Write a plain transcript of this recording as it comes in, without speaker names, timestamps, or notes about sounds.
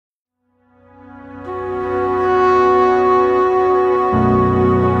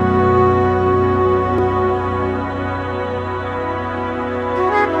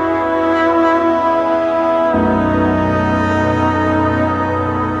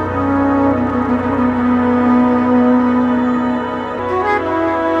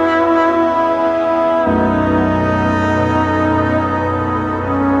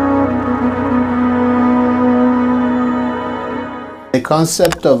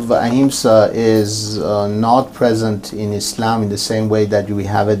concept of Ahimsa is not present in Islam in the same way that we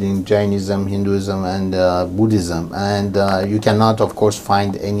have it in Jainism, Hinduism, and Buddhism. And you cannot, of course,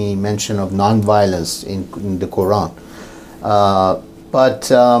 find any mention of non-violence in the Quran. But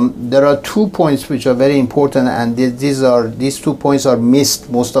there are 2 points which are very important, and these 2 points are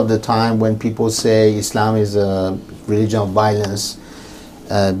missed most of the time when people say Islam is a religion of violence.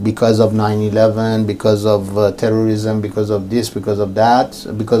 Because of 9/11, because of terrorism, because of this, because of that,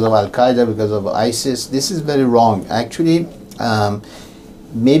 because of Al-Qaeda, because of ISIS. This is very wrong. Actually,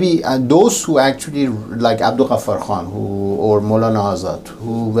 maybe those who actually, like Abdul Ghaffar Khan or Maulana Azad,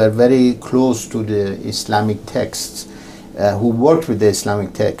 who were very close to the Islamic texts, who worked with the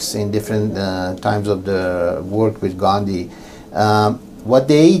Islamic texts in different times of the work with Gandhi, what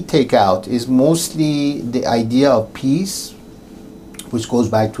they take out is mostly the idea of peace, which goes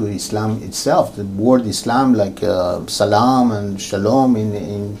back to Islam itself. The word Islam, like salam and shalom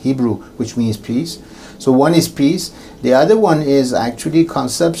in Hebrew, which means peace. So one is peace. The other one is actually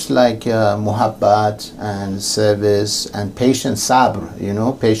concepts like muhabbat and service and patience, sabr,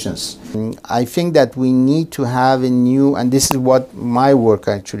 patience. I think that we need to have a new, and this is what my work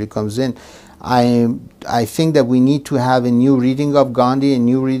actually comes in, I think that we need to have a new reading of Gandhi, a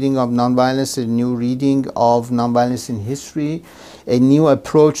new reading of nonviolence, a new reading of nonviolence in history, a new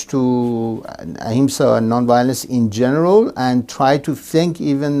approach to Ahimsa and nonviolence in general, and try to think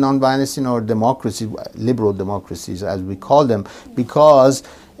even nonviolence in our democracies, liberal democracies as we call them, because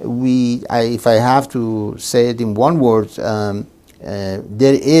if I have to say it in one word,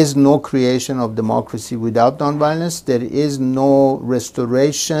 there is no creation of democracy without nonviolence. There is no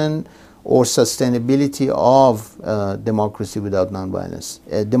restoration or sustainability of democracy without nonviolence.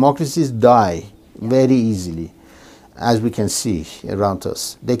 Democracies die very easily, as we can see around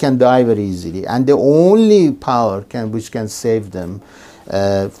us. They can die very easily, and the only power which can save them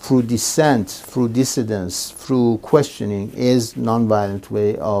through dissent, through dissidence, through questioning, is nonviolent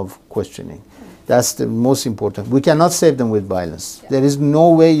way of questioning. That's the most important. We cannot save them with violence. There is no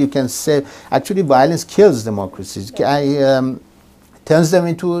way you can save. Actually, violence kills democracies. Turns them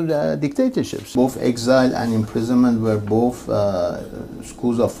into dictatorships. Both exile and imprisonment were both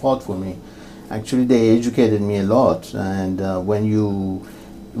schools of thought for me. Actually, they educated me a lot. And when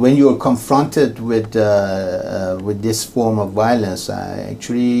you are confronted with this form of violence,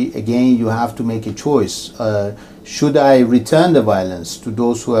 actually, again, you have to make a choice. Should I return the violence to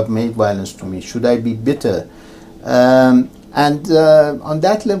those who have made violence to me? Should I be bitter? And on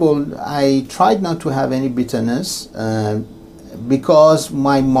that level, I tried not to have any bitterness. Because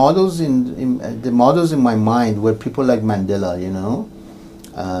my models the models in my mind were people like Mandela,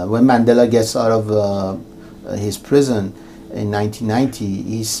 when Mandela gets out of his prison in 1990,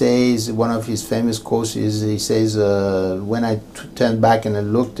 he says, one of his famous quotes is, he says, when I turned back and I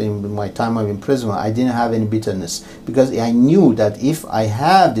looked in my time of imprisonment, I didn't have any bitterness, because I knew that if I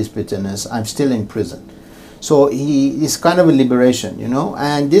have this bitterness, I'm still in prison. So it's kind of a liberation,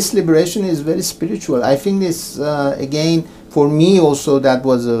 and this liberation is very spiritual. I think this, again, for me also, that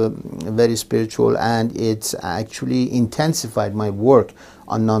was very spiritual, and it's actually intensified my work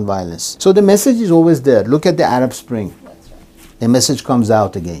on nonviolence. So the message is always there. Look at the Arab Spring. That's right. The message comes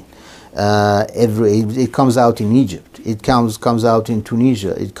out again. It comes out in Egypt. It comes out in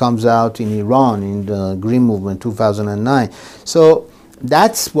Tunisia. It comes out in Iran in the Green Movement 2009. So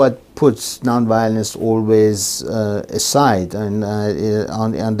that's what puts nonviolence always aside, and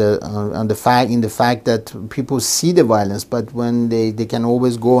in the fact that people see the violence, but when they can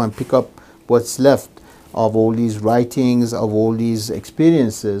always go and pick up what's left of all these writings, of all these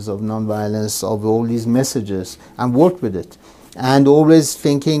experiences of nonviolence, of all these messages, and work with it, and always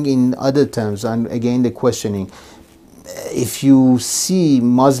thinking in other terms, and again the questioning. If you see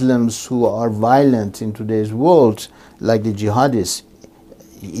Muslims who are violent in today's world, like the jihadists,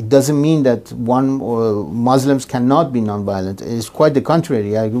 it doesn't mean that Muslims cannot be nonviolent. It's quite the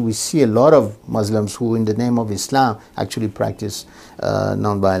contrary. We see a lot of Muslims who, in the name of Islam, actually practice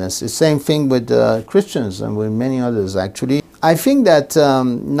nonviolence. The same thing with Christians and with many others, actually. I think that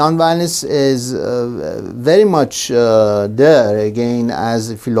nonviolence is very much there, again,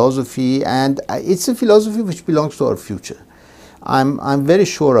 as a philosophy, and it's a philosophy which belongs to our future. I'm very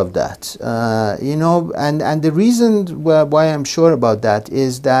sure of that, and the reason why I'm sure about that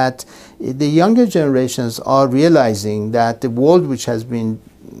is that the younger generations are realizing that the world which has been,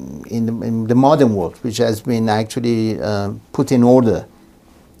 in the modern world, which has been actually put in order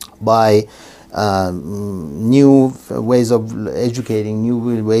by new ways of educating, new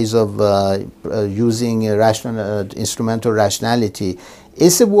ways of using instrumental rationality,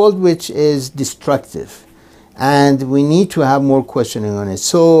 is a world which is destructive. And we need to have more questioning on it.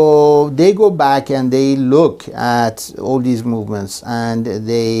 So they go back and they look at all these movements, and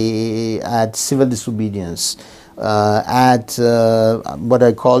they at civil disobedience, at what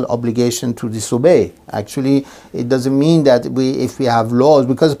I call obligation to disobey. Actually, it doesn't mean that if we have laws,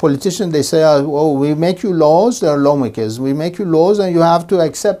 because politicians, they say, oh, we make you laws, they are lawmakers. We make you laws and you have to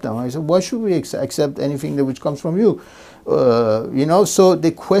accept them. I said, why should we accept anything that which comes from you? You know, so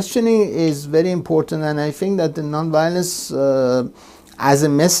the questioning is very important, and I think that the nonviolence as a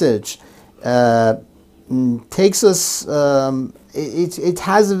message takes us, it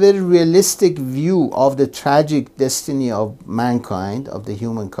has a very realistic view of the tragic destiny of mankind, of the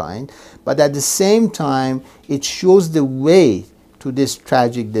humankind, but at the same time it shows the way to this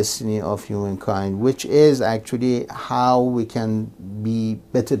tragic destiny of humankind, which is actually how we can be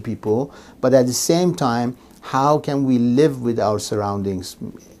better people, but at the same time how can we live with our surroundings,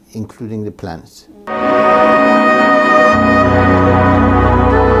 including the planet.